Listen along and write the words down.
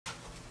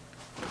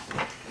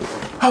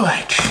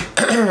Alright,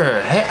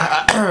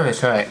 hey,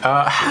 sorry,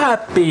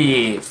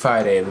 happy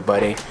Friday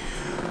everybody.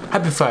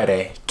 Happy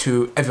Friday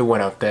to everyone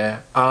out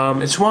there. I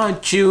just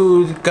want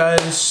you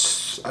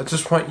guys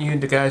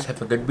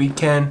have a good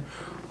weekend.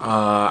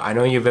 I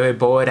know you're very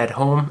bored at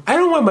home. I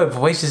don't know why my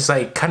voice is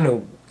like kind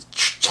of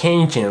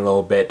changing a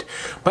little bit.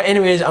 But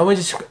anyways, I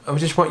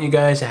just want you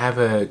guys to have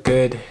a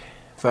good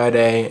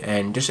Friday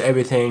and just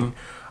everything.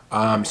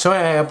 Sorry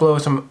I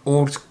upload some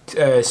old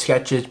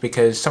sketches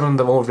because some of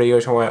the old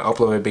videos I want to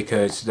upload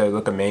because they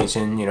look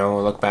amazing, you know,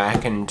 look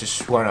back and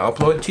just want to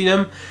upload to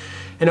them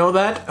and all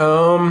that.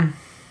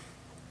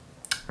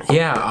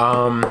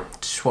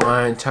 Just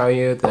want to tell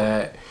you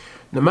that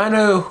no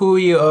matter who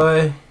you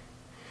are,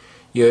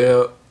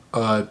 you're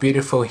a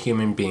beautiful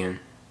human being.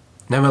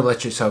 Never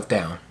let yourself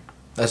down.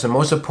 That's the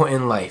most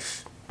important in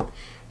life.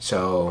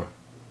 So,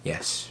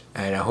 yes,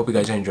 and I hope you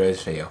guys enjoy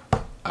this video.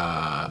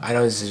 I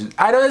know this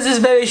is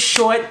very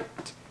short.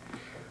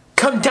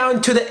 Come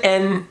down to the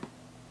end.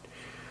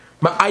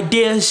 My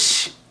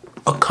ideas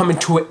are coming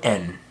to an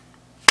end.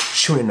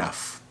 Soon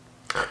enough.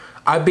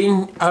 I've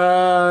been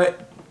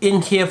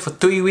in here for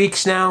 3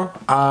 weeks now.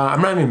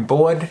 I'm not even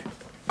bored.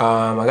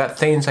 I got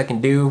things I can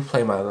do.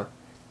 Play my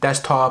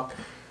desktop,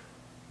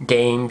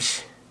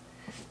 games,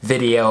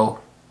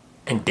 video,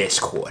 and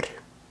Discord.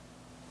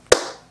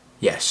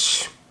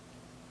 Yes.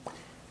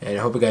 And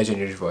I hope you guys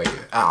enjoy this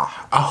video.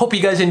 I hope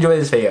you guys enjoy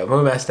this video.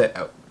 Movie Master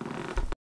out.